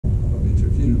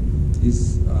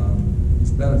it's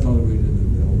better tolerated than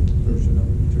the old version of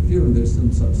interferon. There's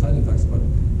some side effects, but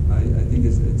I think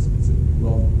it's a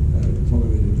well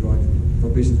tolerated drug for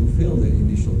patients who failed the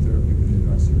initial therapy with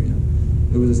hydroxyurea.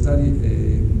 There was a study,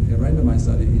 a randomized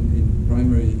study in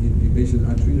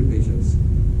untreated patients,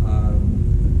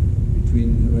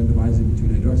 randomizing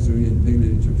between hydroxyurea and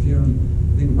pegylated interferon.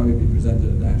 I think will probably be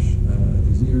presented at ASH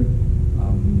this year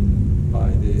by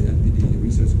the NPD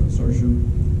Research Consortium,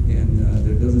 and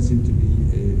there doesn't seem to be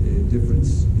a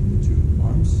difference in the two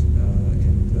arms,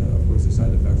 and of course the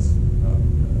side effects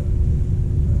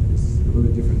is a little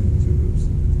bit different in the two groups.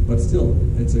 But still,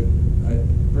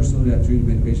 personally I've treated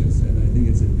many patients, and I think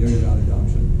it's a very valid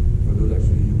option for those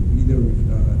actually who either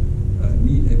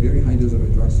need a very high dose of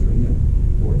hydroxyurea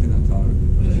or cannot tolerate it.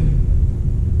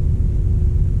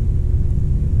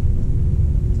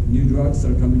 New drugs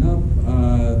are coming up.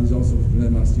 These also was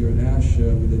presented last year at ASH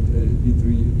with a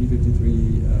P53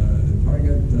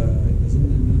 target.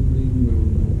 Presumably we will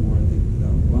know more, I think,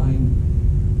 down the line.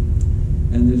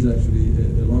 And there's actually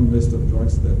a long list of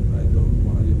drugs that I didn't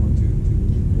want to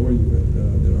bore you with.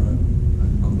 There are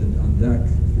on deck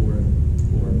for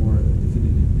more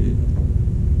definitive data.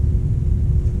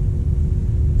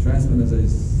 Transplant, as I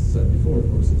said before, of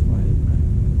course, is my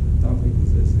topic.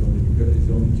 Is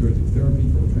the only curative therapy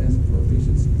for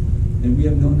patients, and we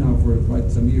have known now for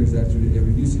quite some years actually a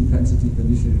reduced intensity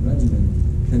conditioning regimen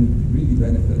can really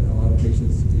benefit a lot of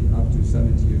patients up to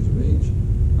 70 years of age.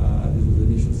 This was the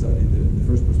initial study, the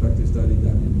first prospective study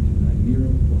done in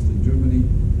Europe, mostly in Germany,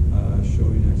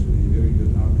 showing actually a very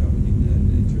good outcome in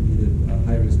intermediate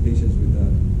high-risk patients with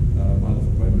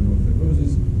modified primary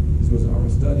fibrosis. This was our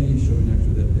study showing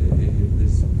actually that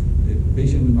a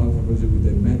patient with modified fibrosis with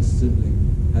a MET sibling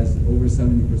has over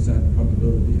 70%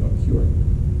 probability of cure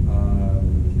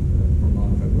for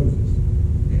myelofibrosis.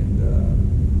 And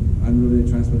unrelated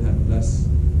transplant have less,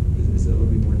 is a little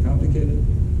bit more complicated.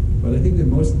 But I think the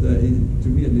most, to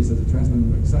me at least as a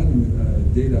transplant, exciting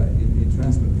data in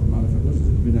transplant for myelofibrosis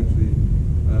has been actually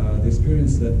the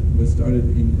experience that was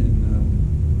started in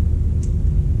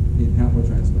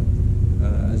haplotransplant.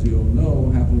 As you all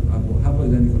know,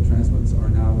 haploidentical transplants are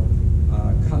now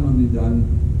commonly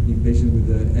done in patients with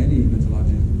any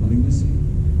hematologic malignancy.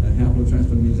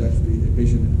 Haplotransplant means actually a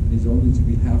patient is only to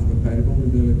be half compatible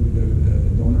with the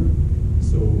donor.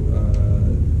 So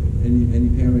any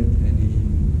parent, any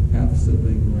half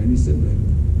sibling, or any sibling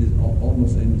is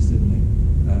almost any sibling,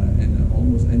 and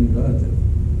almost any relative.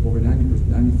 Over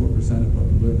 94% of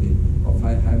probability of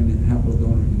having a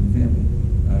haplodonor in the family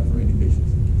for any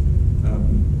patients.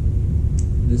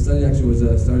 The study actually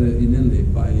was started in Italy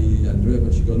by Andrea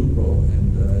Bacigalupo,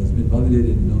 and has been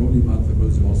validated not only in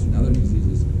myelofibrosis, but also in other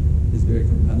diseases. It's very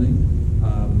compelling.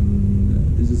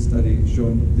 This is a study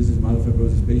showing this is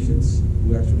myelofibrosis patients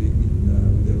who actually,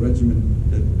 with the regimen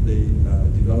that they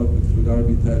developed with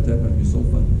fludarabine, thiotep, and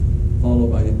busulfan,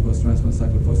 followed by post-transplant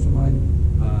cyclophosphamide,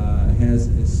 has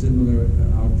a similar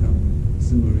outcome,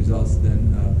 similar results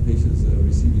than patients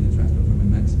receiving a transplant from a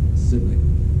MET sibling.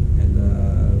 And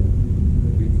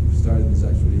we've started this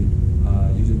actually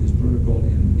using this protocol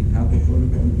in haplo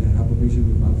protocol, in a haplo patient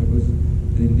with myelofibrosis,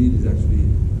 and indeed is actually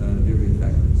very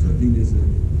effective. So I think this is a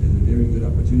very good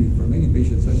opportunity for many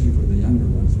patients, especially for the younger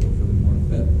ones or for the more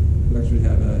fit, to actually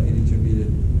have an intermediate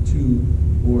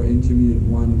 2 or intermediate 1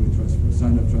 with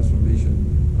sign of transformation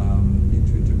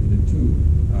into intermediate 2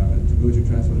 to go to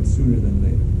transplant sooner than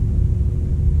later.